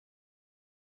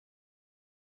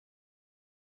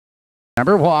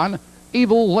Number 1,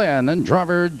 Evil Lynn and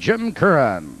driver Jim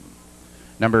Curran.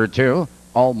 Number 2,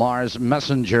 Almar's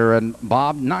Messenger and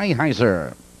Bob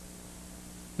Nyheiser.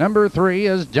 Number 3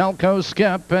 is DELCO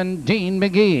Skip and Dean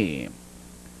Magee.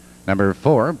 Number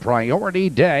 4,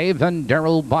 Priority Dave and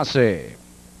Daryl Bussey.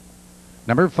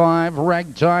 Number 5,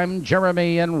 Ragtime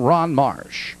Jeremy and Ron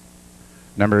Marsh.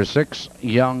 Number 6,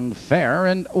 Young Fair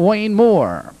and Wayne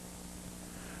Moore.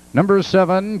 Number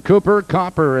 7, Cooper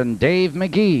Copper and Dave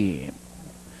Magee.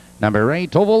 Number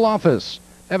 8, Oval Office,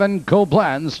 Evan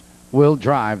Koblenz will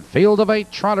drive. Field of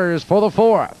 8 trotters for the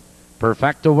 4th.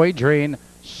 Perfecta wagering,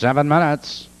 7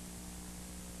 minutes.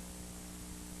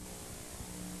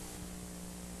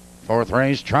 4th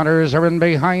race trotters are in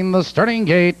behind the starting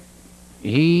gate.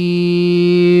 Here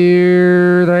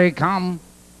they come.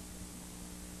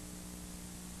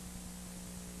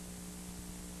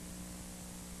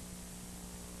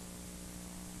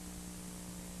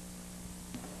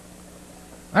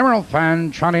 Emerald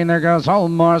Fan trotting. There goes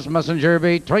Almar's Messenger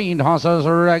between horses.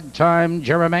 Ragtime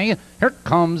Jeremy. Here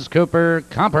comes Cooper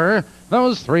Copper.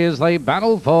 Those 3 as they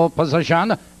battle for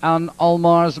position. And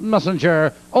Almar's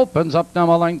Messenger opens up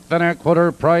now a length and a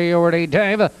quarter. Priority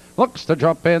Dave looks to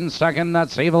drop in 2nd.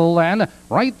 That's Evil Lynn.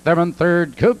 Right there in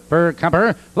 3rd. Cooper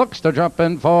Copper looks to drop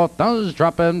in 4th. Does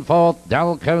drop in 4th.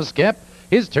 DELCO Skip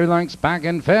is 2 lengths back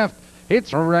in 5th.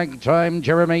 It's Ragtime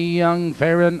Jeremy, Young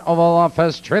Fair and Oval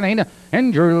Office trailing.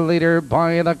 And your leader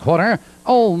by the quarter,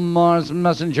 Almar's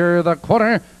Messenger, the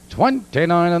quarter.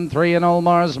 29 and 3 in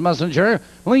Almar's Messenger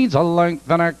leads a length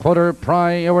and a quarter.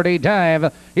 Priority Dave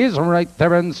is right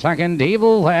there in 2nd.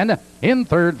 Evil Lynn in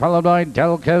 3rd, followed by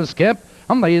DELCO Skip.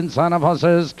 On the inside of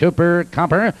horses, Cooper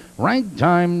Copper,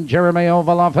 Ragtime Jeremy,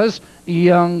 Oval Office,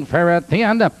 Young Fair at the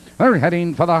end. They're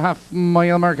heading for the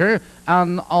half-mile marker,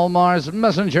 and Almar's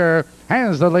Messenger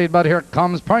has the lead, but here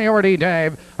comes Priority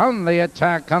Dave on the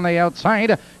attack on the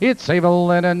outside. It's Evil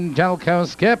Lynn and DELCO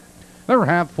Skip. They're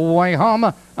halfway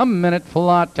home, a minute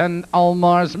flat, and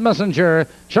Almar's Messenger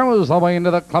shows the way into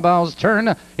the clubhouse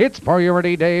turn. It's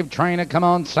Priority Dave trying to come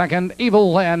on 2nd.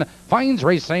 Evil Lynn finds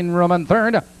racing room in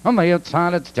 3rd. On the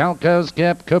outside, it's DELCO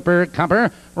Skip, Cooper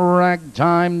Copper,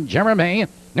 Ragtime Jeremy.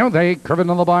 Now they curve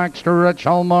into the back stretch.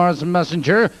 Almar's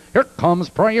Messenger. Here comes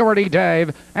Priority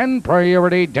Dave, and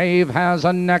Priority Dave has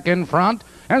a neck in front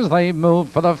as they move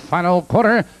for the final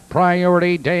quarter.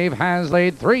 Priority Dave has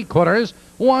laid 3 quarters,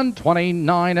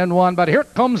 129 and 1, but here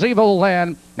comes Evil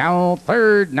Lynn. Now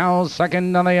 3rd, now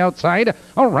 2nd on the outside.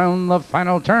 Around the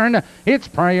final turn, it's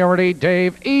Priority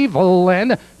Dave, Evil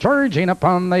Lynn charging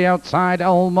upon the outside.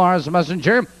 Almar's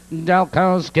Messenger,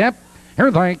 DELCO Skip. Here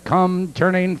they come,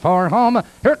 turning for home.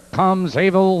 Here comes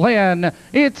Evil Lynn.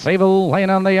 It's Evil Lynn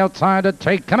on the outside to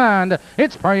take command.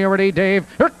 It's Priority Dave.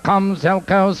 Here comes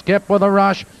DELCO Skip with a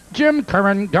rush. Jim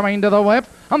Curran going to the whip.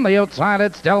 On the outside,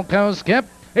 it's DELCO Skip.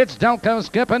 It's DELCO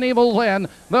Skip and Evil Lynn.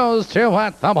 Those 2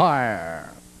 at the wire.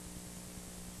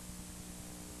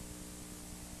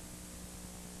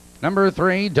 Number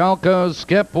 3, DELCO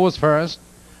Skip was first.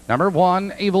 Number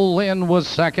 1, Evil Lynn was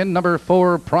 2nd. Number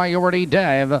 4, Priority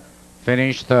Dave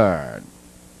finished 3rd.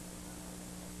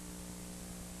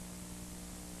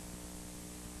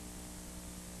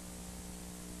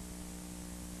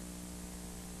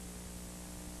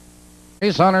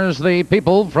 This honors the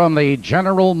people from the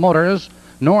General Motors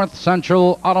North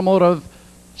Central Automotive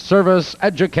Service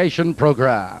Education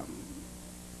Program.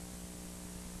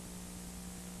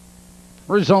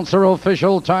 Results are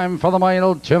official. Time for the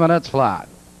mile, 2 minutes flat.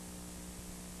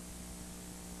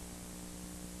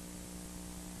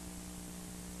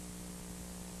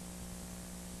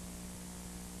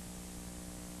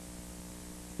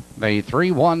 The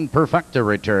 3-1 Perfecta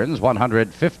returns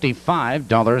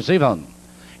 $155 even.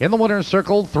 In the winner's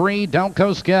circle, 3,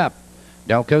 DELCO Skip.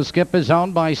 DELCO Skip is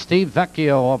owned by Steve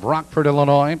Vecchio of Rockford,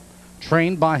 Illinois,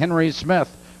 trained by Henry Smith,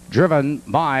 driven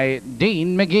by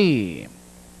Dean Magee.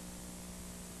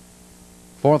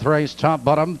 4th race, top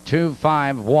bottom, 2,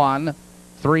 5, 1,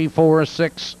 3, 4,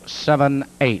 6, 7,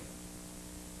 8.